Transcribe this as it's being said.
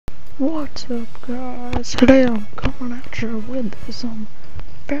What's up, guys? Today I'm coming at you with some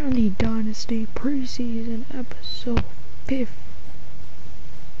Vandy Dynasty Preseason episode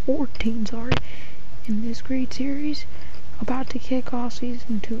 14, in this great series. About to kick off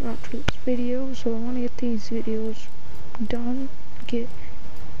season 2 after this video, so I want to get these videos done, get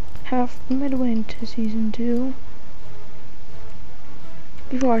midway into season 2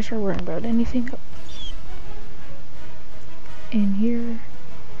 before I start worrying about anything else. And here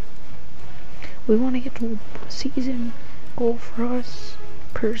we want to get to a season goal for us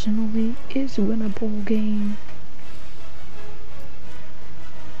personally is win a bowl game.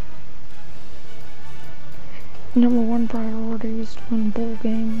 Number one priority is to win a bowl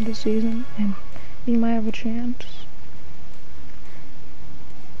game this season, and we might have a chance.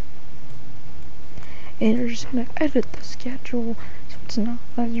 And we're just gonna edit the schedule so it's not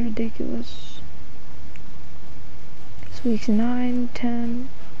as ridiculous. It's weeks 9, 10,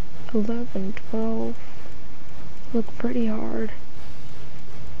 11, 12 look pretty hard,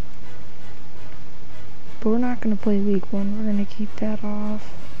 but we're not going to play week 1, we're going to keep that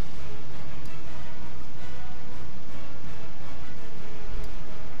off.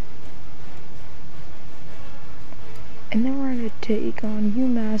 And then we're going to take on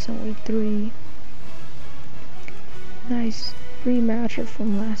UMass in week 3. Nice rematcher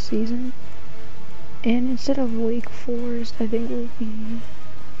from last season. And instead of Wake Forest, I think we'll be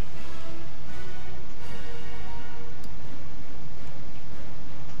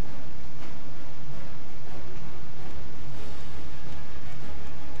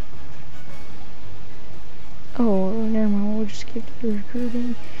never mind, we'll just skip to the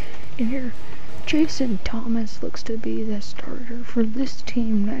recruiting. And here, Jason Thomas looks to be the starter for this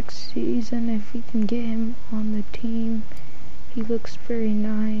team next season. If we can get him on the team, he looks very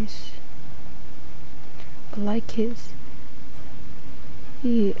nice. I like his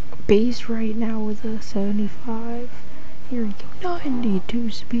base right now with a 75. Here we go,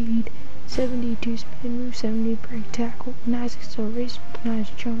 92 speed, 72 spin move, 70 break tackle, nice acceleration, nice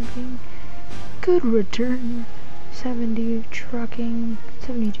jumping, good return, 72 trucking.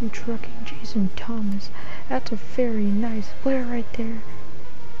 Jason Thomas, that's a very nice player right there.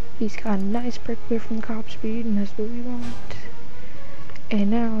 He's got a nice breakaway from the cop speed, and that's what we want.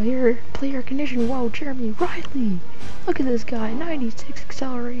 And now here, player condition. Wow, Jeremy Riley, look at this guy, 96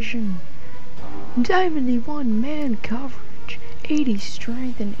 acceleration, 71 man coverage, 80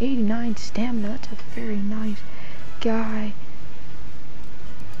 strength, and 89 stamina. That's a very nice guy.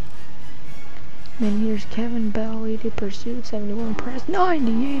 Then here's Kevin Bell, 80 pursuit, 71 press,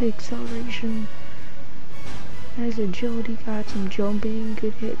 98 acceleration. Nice agility, got some jumping,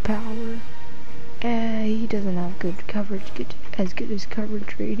 good hit power. He doesn't have good coverage, as good as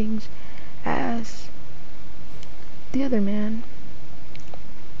coverage ratings as the other man.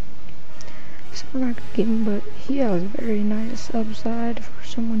 So we're not gonna get him, but he has very nice upside for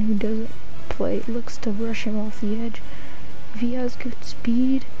someone who doesn't play. Looks to rush him off the edge. If he has good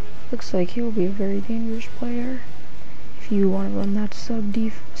speed, looks like he'll be a very dangerous player if you want to run that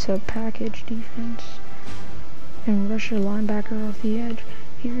sub package defense and rush a linebacker off the edge.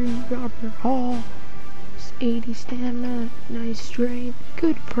 Here, Robert Hall, 80 stamina, nice strength,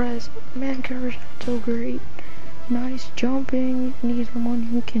 good press, man coverage not so great, nice jumping. Need someone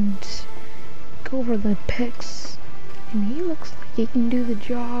who can go over the picks, and he looks like he can do the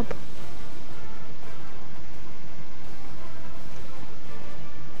job.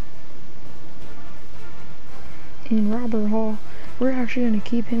 And Robert Hall, we're actually going to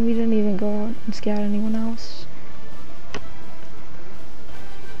keep him. We didn't even go out and scout anyone else.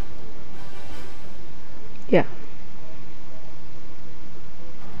 Yeah.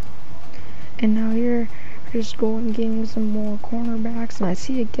 And now here, we're just going and getting some more cornerbacks. And I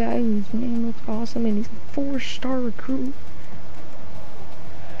see a guy whose name looks awesome, and he's a 4-star recruit.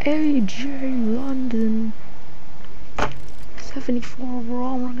 AJ London. 74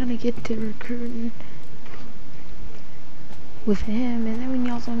 overall. We're going to get to recruiting with him, and then we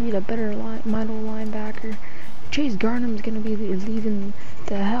also need a better middle linebacker. Chase Garnham's gonna be leaving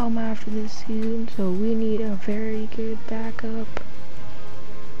the helm after this season, so we need a very good backup.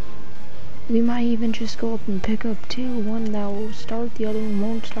 We might even just go up and pick up 2, one that will start, the other one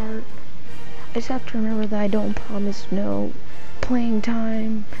won't start. I just have to remember that I don't promise no playing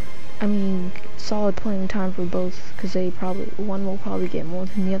time. I mean, solid playing time for both, because one will probably get more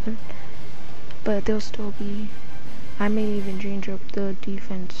than the other, but they'll still be. I may even change up the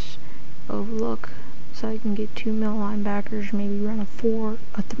defense look so I can get 2 middle linebackers, maybe run a 3-4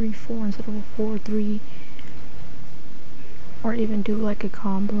 instead of a 4-3, or even do like a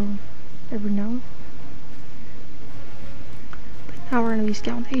combo. Never know. But Now we're going to be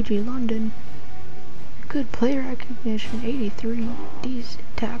scouting A.J. London. Good player recognition, 83. Decent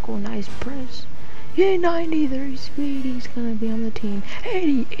tackle, nice press. Yeah, 93, sweet. He's going to be on the team.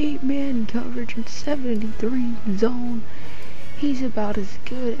 88 man coverage and 73 zone. He's about as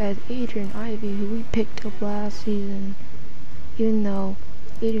good as Adrian Ivey, who we picked up last season. Even though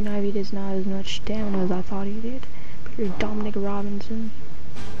Adrian Ivey does not have as much stamina as I thought he did. But here's Dominic Robinson.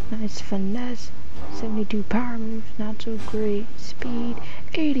 Nice finesse. 72 power moves, not so great. Speed,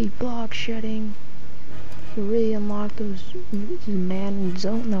 80 block shedding. You really unlock those man and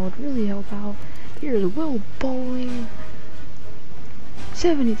zone, that would really help out. Here's Will Bowling.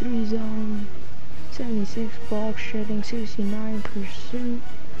 73 zone. 76 block shedding, 69 pursuit.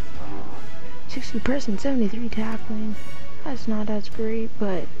 60 pressing, 73 tackling. That's not as great,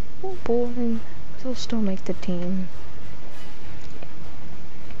 but Will Bowling will still make the team.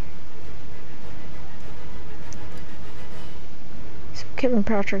 Kevin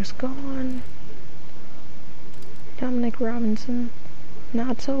Patrick's gone. Dominic Robinson,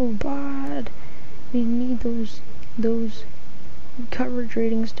 not so bad. We need those coverage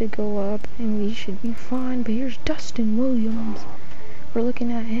ratings to go up, and we should be fine. But here's Dustin Williams. We're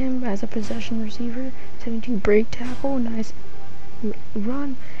looking at him as a possession receiver. 72 break tackle, nice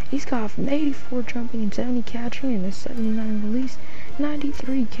run. He's got 84 jumping and 70 catching and a 79 release,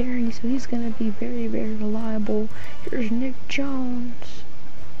 93 carrying, so he's going to be very, very reliable. Here's Nick Jones.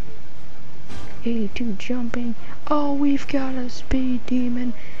 82 jumping. Oh, we've got a speed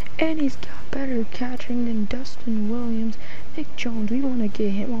demon, and he's got better catching than Dustin Williams. Nick Jones, we want to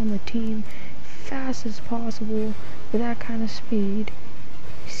get him on the team fast as possible with that kind of speed.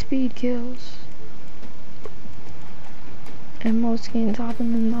 Speed kills. And most games,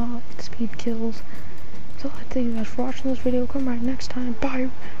 often than not, speed kills. So thank you guys for watching this video. Come back next time. Bye.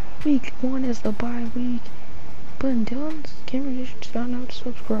 Week 1 is the bye week. But until then, this is Cameron. Don't know to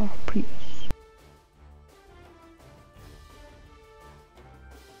subscribe. Peace.